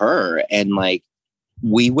through her. And like,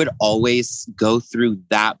 we would always go through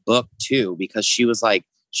that book too, because she was like,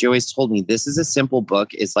 she always told me, this is a simple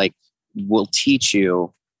book. It's like, will teach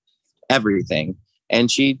you everything. And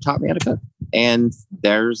she taught me how to cook. And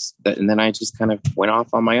and then I just kind of went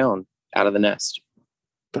off on my own out of the nest.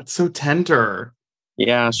 That's so tender.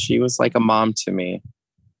 Yeah, she was like a mom to me.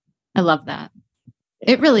 I love that.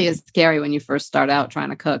 It really is scary when you first start out trying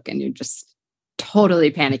to cook and you're just totally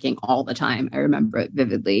panicking all the time. I remember it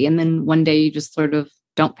vividly. And then one day you just sort of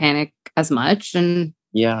don't panic as much. And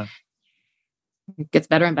yeah, it gets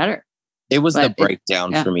better and better. It was the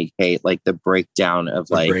breakdown for me, Kate. Like the breakdown of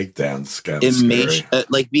the breakdowns,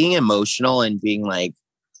 like being emotional and being like,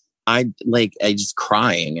 I just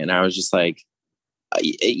crying. And I was just like,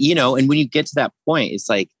 and when you get to that point, it's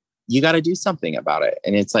like, you got to do something about it.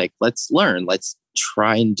 And it's like, let's learn, let's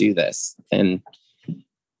try and do this. And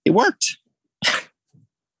it worked.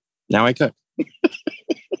 Now I cook.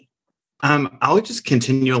 I'll just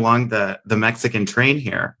continue along the Mexican train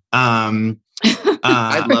here. I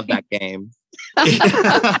love that game.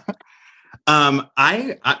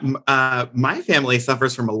 My family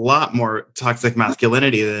suffers from a lot more toxic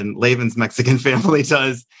masculinity than Laven's Mexican family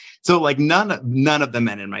does. So like none of the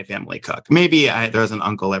men in my family cook. Maybe there's an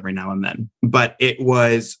uncle every now and then, but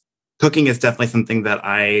cooking is definitely something that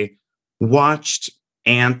I watched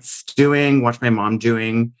aunts doing, watched my mom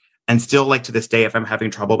doing, and still like to this day, if I'm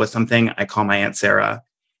having trouble with something, I call my Aunt Sarah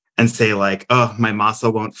and say like, oh, my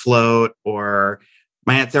masa won't float, or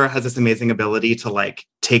my Aunt Sarah has this amazing ability to like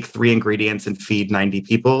take 3 ingredients and feed 90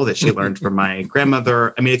 people that she learned from my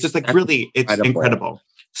grandmother. I mean, it's just like really, it's incredible.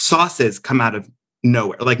 Sauces come out of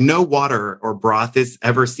nowhere, like no water or broth is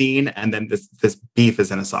ever seen. And then this beef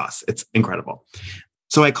is in a sauce. It's incredible.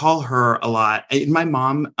 So I call her a lot. And my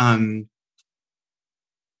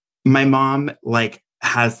mom like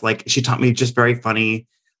has like, she taught me just very funny,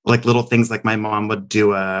 like little things. Like my mom would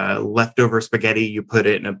do a leftover spaghetti. You put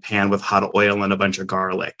it in a pan with hot oil and a bunch of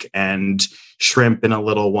garlic and shrimp and a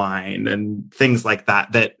little wine and things like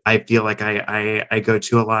that, that I feel like I go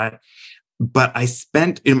to a lot. But I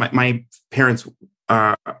spent, my parents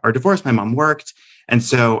are divorced. My mom worked. And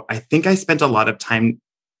so I think I spent a lot of time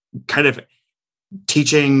kind of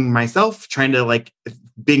teaching myself, trying to like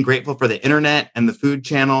being grateful for the internet and the food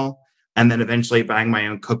channel. And then eventually buying my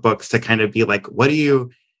own cookbooks to kind of be like, what do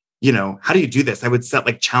you how do you do this? I would set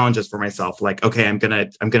like challenges for myself. Like, okay, I'm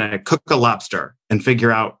going to cook a lobster and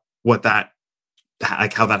figure out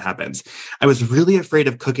how that happens. I was really afraid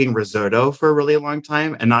of cooking risotto for a really long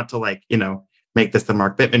time, and not to like, make this the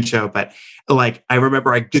Mark Bittman show, but like, I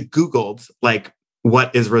remember I Googled like,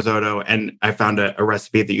 what is risotto? And I found a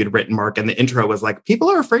recipe that you'd written, Mark. And the intro was like, people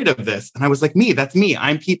are afraid of this. And I was like, that's me.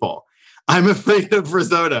 I'm people. I'm afraid of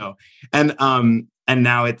risotto. And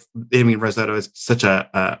now risotto is such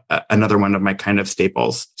another one of my kind of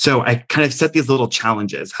staples. So I kind of set these little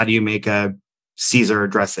challenges. How do you make a Caesar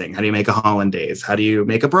dressing? How do you make a hollandaise? How do you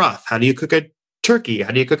make a broth? How do you cook a turkey?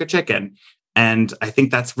 How do you cook a chicken? And I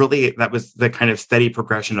think that was the kind of steady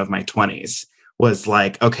progression of my 20s, was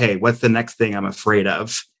like, okay, what's the next thing I'm afraid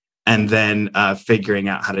of? And then figuring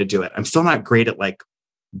out how to do it. I'm still not great at like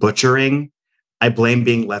butchering. I blame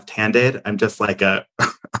being left-handed. I'm just like a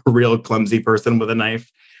real clumsy person with a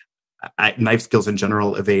knife. Knife skills in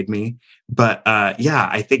general evade me. But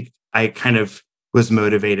I think I kind of was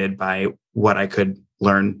motivated by what I could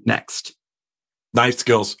learn next. Knife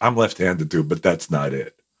skills, I'm left-handed too, but that's not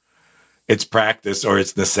it. It's practice or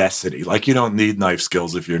it's necessity. Like you don't need knife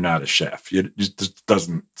skills if you're not a chef. It just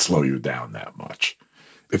doesn't slow you down that much.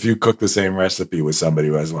 If you cook the same recipe with somebody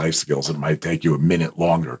who has life skills, it might take you a minute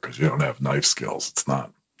longer because you don't have knife skills.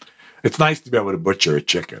 It's nice to be able to butcher a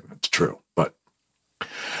chicken. It's true. But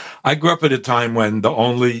I grew up at a time when the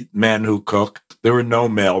only men who cooked, there were no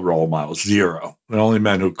male role models, zero. The only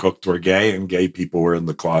men who cooked were gay, and gay people were in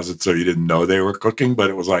the closet, so you didn't know they were cooking. But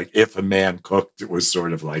it was like, if a man cooked, it was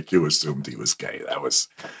sort of like you assumed he was gay. That was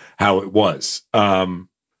how it was. So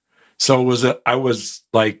I was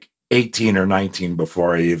like 18 or 19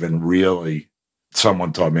 before I even really,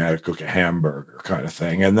 someone taught me how to cook a hamburger kind of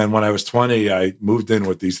thing. And then when I was 20, I moved in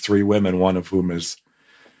with these 3 women, one of whom is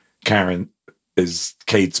Karen, is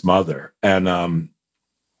Kate's mother. And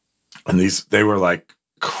they were like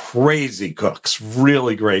crazy cooks,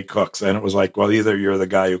 really great cooks. And it was like, well, either you're the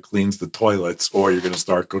guy who cleans the toilets or you're going to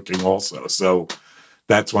start cooking also. So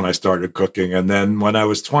that's when I started cooking. And then when I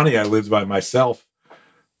was 20, I lived by myself.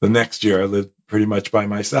 The next year I lived pretty much by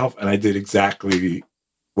myself, and I did exactly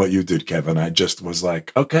what you did, Kevin. I just was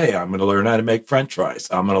like, okay, I'm going to learn how to make French fries.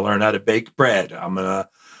 I'm going to learn how to bake bread. I'm going to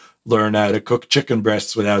learn how to cook chicken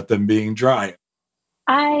breasts without them being dry.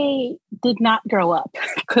 I did not grow up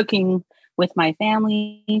cooking with my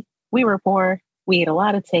family. We were poor. We ate a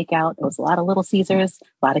lot of takeout. It was a lot of Little Caesars,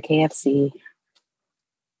 a lot of KFC.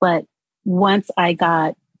 But once I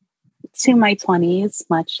got to my 20s,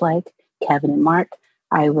 much like Kevin and Mark,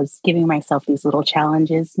 I was giving myself these little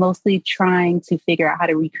challenges, mostly trying to figure out how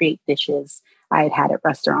to recreate dishes I had had at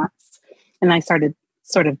restaurants. And I started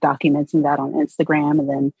sort of documenting that on Instagram. And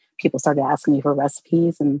then people started asking me for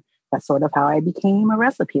recipes. And that's sort of how I became a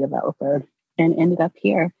recipe developer and ended up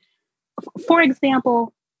here. For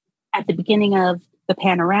example, at the begining of the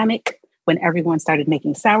panoramic, when everyone started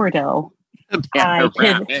making sourdough,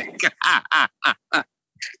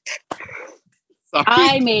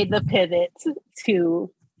 I made the pivot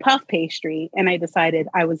to puff pastry, and I decided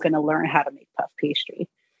I was going to learn how to make puff pastry.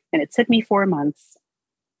 And it took me 4 months,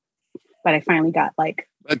 but I finally got But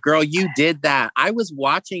girl, you did that. I was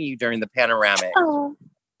watching you during the panoramic. Oh,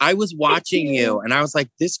 I was watching you, and I was like,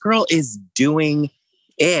 this girl is doing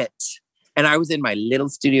it. And I was in my little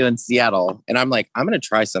studio in Seattle, and I'm like, I'm going to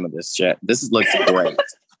try some of this shit. Looks great.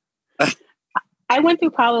 I went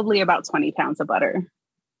through probably about 20 pounds of butter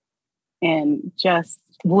and just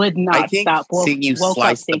would not stop. Seeing you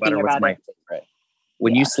slice the butter was my favorite.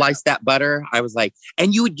 When you sliced that butter, I was like,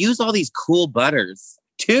 and you would use all these cool butters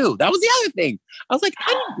too. That was the other thing. I was like,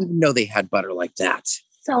 I didn't even know they had butter like that.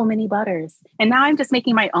 So many butters. And now I'm just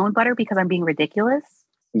making my own butter because I'm being ridiculous.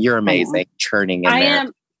 You're amazing. Churning in there.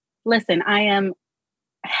 Listen, I am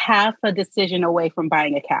half a decision away from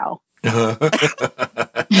buying a cow.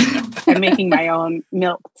 I'm making my own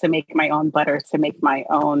milk to make my own butter, to make my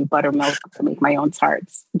own buttermilk, to make my own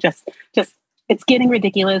tarts. Just it's getting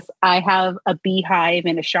ridiculous. I have a beehive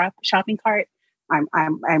in a shopping cart.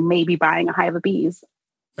 I may be buying a hive of bees.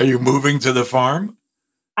 Are you moving to the farm?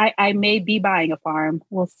 I may be buying a farm.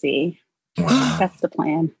 We'll see. That's the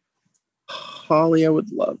plan. Holly, I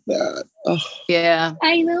would love that. Oh. Yeah.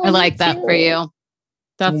 I know. I like that for you.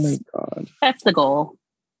 Oh my God. That's the goal.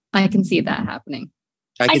 I can see that happening.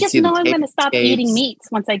 I just know I'm going to stop eating meats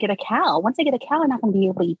once I get a cow. Once I get a cow, I'm not going to be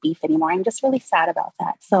able to eat beef anymore. I'm just really sad about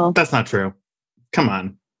that. So that's not true. Come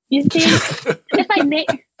on. You think if I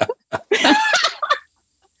make...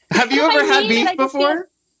 Have you ever had beef before?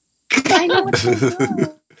 I know it's so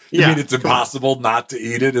good. You mean it's impossible not to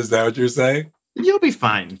eat it? Is that what you're saying? You'll be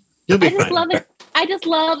fine. You'll be fine. Love it. I just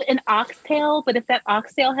love an oxtail, but if that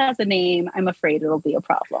oxtail has a name, I'm afraid it'll be a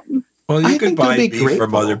problem. Well, you could buy beef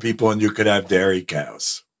from other people and you could have dairy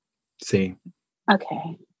cows. See.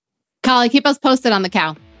 Okay. Collie, keep us posted on the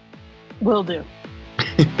cow. Will do.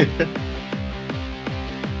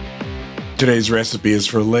 Today's recipe is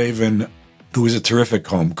for Laven, who is a terrific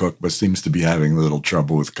home cook, but seems to be having a little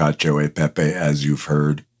trouble with cacio e pepe, as you've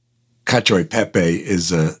heard. Cacio e pepe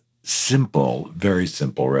is a simple, very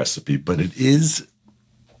simple recipe, but it is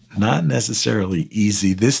not necessarily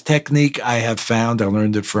easy. This technique I have found, I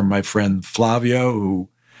learned it from my friend Flavio, who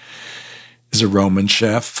is a Roman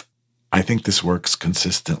chef. I think this works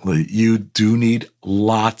consistently. You do need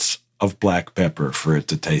lots of black pepper for it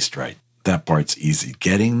to taste right. That part's easy.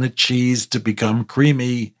 Getting the cheese to become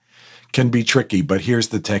creamy can be tricky, but here's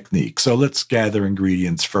the technique. So let's gather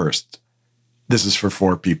ingredients first. This is for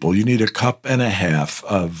 4 people. You need 1.5 cups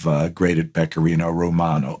of grated Pecorino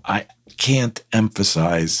Romano. I can't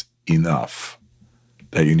emphasize enough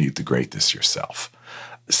that you need to grate this yourself.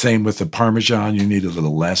 Same with the Parmesan. You need a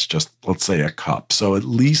little less, just let's say 1 cup. So at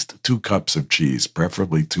least 2 cups of cheese,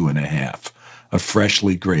 preferably 2.5, of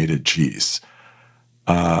freshly grated cheese.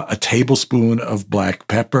 A tablespoon of black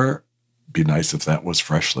pepper. Be nice if that was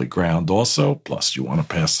freshly ground also. Plus you want to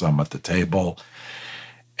pass some at the table.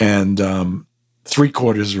 And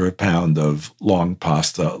 3/4 pound of long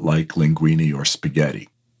pasta like linguine or spaghetti.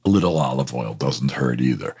 A little olive oil doesn't hurt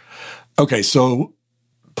either. Okay, so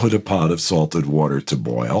put a pot of salted water to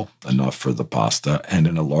boil, enough for the pasta, and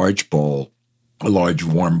in a large bowl, a large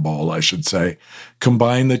warm bowl, I should say,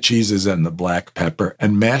 combine the cheeses and the black pepper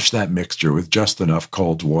and mash that mixture with just enough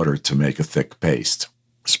cold water to make a thick paste.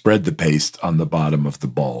 Spread the paste on the bottom of the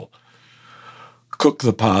bowl. Cook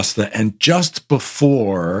the pasta, and just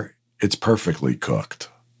before it's perfectly cooked,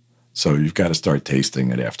 so you've got to start tasting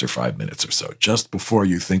it after 5 minutes or so, just before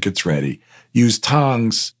you think it's ready, use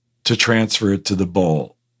tongs to transfer it to the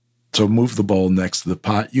bowl. So move the bowl next to the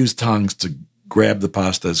pot. Use tongs to grab the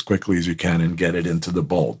pasta as quickly as you can and get it into the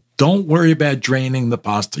bowl. Don't worry about draining the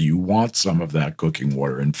pasta. You want some of that cooking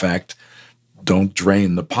water. In fact, don't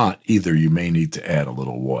drain the pot either. You may need to add a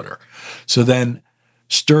little water. So then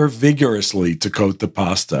Stir vigorously to coat the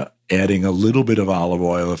pasta, adding a little bit of olive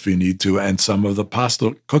oil if you need to, and some of the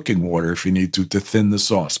pasta cooking water if you need to thin the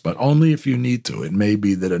sauce, but only if you need to. It may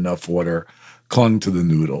be that enough water clung to the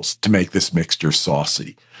noodles to make this mixture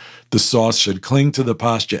saucy. The sauce should cling to the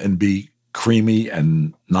pasta and be creamy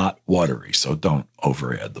and not watery, so don't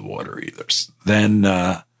over add the water either. Then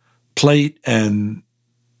plate and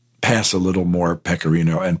pass a little more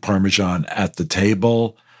pecorino and Parmesan at the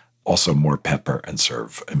table, also more pepper, and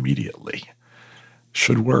serve immediately.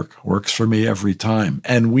 Should work. Works for me every time.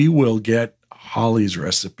 And we will get Holly's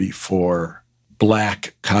recipe for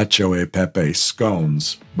black cacio e pepe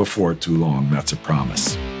scones before too long. That's a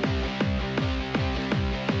promise.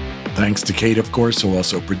 Thanks to Kate, of course, who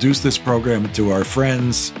also produced this program, and to our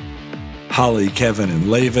friends, Holly, Kevin, and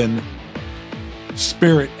Laven.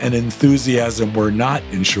 Spirit and enthusiasm were not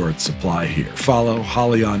in short supply here. Follow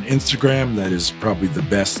Holly on Instagram. That is probably the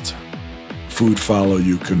best food follow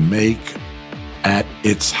you can make, at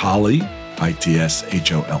It's Holly,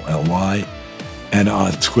 ITSHOLLY. And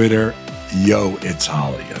on Twitter, Yo, It's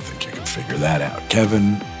Holly. I think you can figure that out.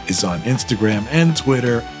 Kevin is on Instagram and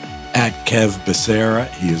Twitter at Kev Becerra.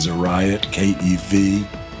 He is a riot, KEVBECERRA.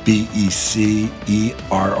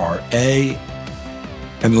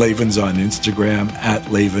 And Laven's on Instagram at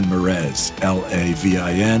Laven Merez,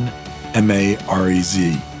 LAVINMAREZ.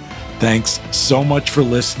 Thanks so much for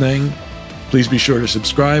listening. Please be sure to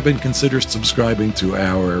subscribe and consider subscribing to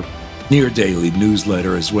our near daily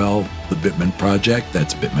newsletter as well, The Bittman Project.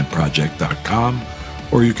 That's bittmanproject.com.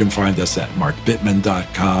 Or you can find us at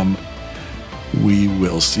markbittman.com. We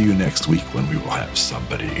will see you next week when we will have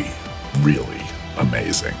somebody really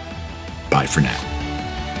amazing. Bye for now.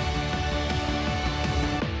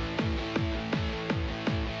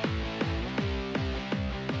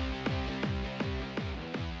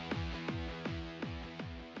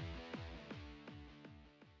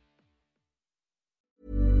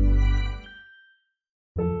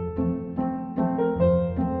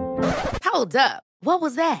 Hold up. What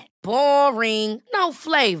was that? Boring. No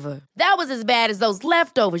flavor. That was as bad as those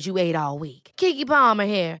leftovers you ate all week. Keke Palmer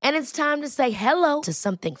here, and it's time to say hello to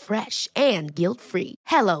something fresh and guilt-free.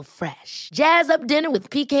 Hello Fresh. Jazz up dinner with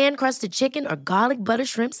pecan-crusted chicken or garlic butter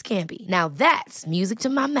shrimp scampi. Now that's music to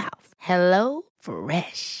my mouth. Hello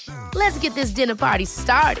Fresh. Let's get this dinner party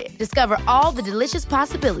started. Discover all the delicious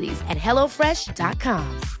possibilities at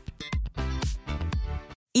hellofresh.com.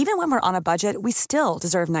 Even when we're on a budget, we still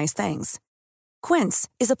deserve nice things. Quince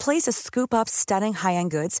is a place to scoop up stunning high-end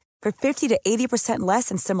goods for 50 to 80% less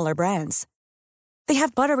than similar brands. They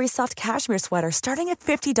have buttery soft cashmere sweaters starting at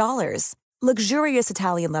 $50, luxurious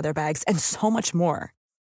Italian leather bags, and so much more.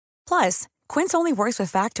 Plus, Quince only works with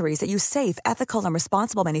factories that use safe, ethical, and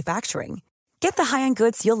responsible manufacturing. Get the high-end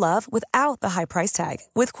goods you'll love without the high price tag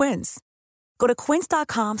with Quince. Go to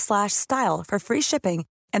quince.com/style for free shipping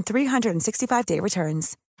and 365-day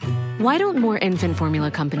returns. Why don't more infant formula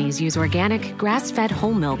companies use organic, grass-fed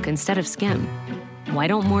whole milk instead of skim? Why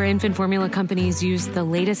don't more infant formula companies use the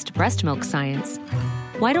latest breast milk science?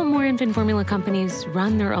 Why don't more infant formula companies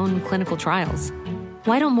run their own clinical trials?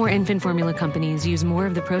 Why don't more infant formula companies use more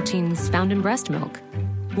of the proteins found in breast milk?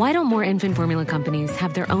 Why don't more infant formula companies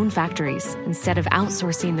have their own factories instead of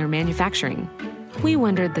outsourcing their manufacturing? We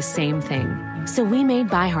wondered the same thing. So we made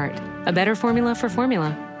ByHeart, a better formula for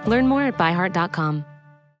formula. Learn more at byheart.com.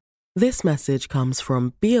 This message comes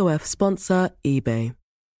from BOF sponsor eBay.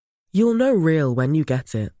 You'll know real when you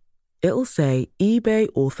get it. It'll say eBay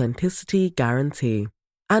Authenticity Guarantee.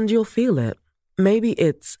 And you'll feel it. Maybe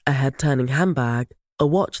it's a head-turning handbag, a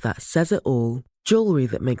watch that says it all, jewelry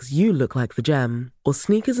that makes you look like the gem, or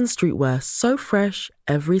sneakers and streetwear so fresh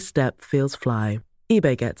every step feels fly.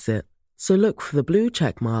 eBay gets it. So look for the blue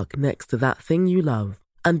check mark next to that thing you love.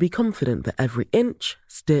 And be confident that every inch,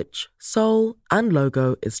 stitch, sole, and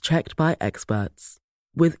logo is checked by experts.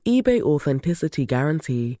 With eBay Authenticity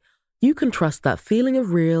Guarantee, you can trust that feeling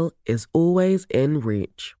of real is always in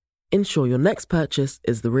reach. Ensure your next purchase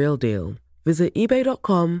is the real deal. Visit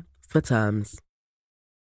eBay.com for terms.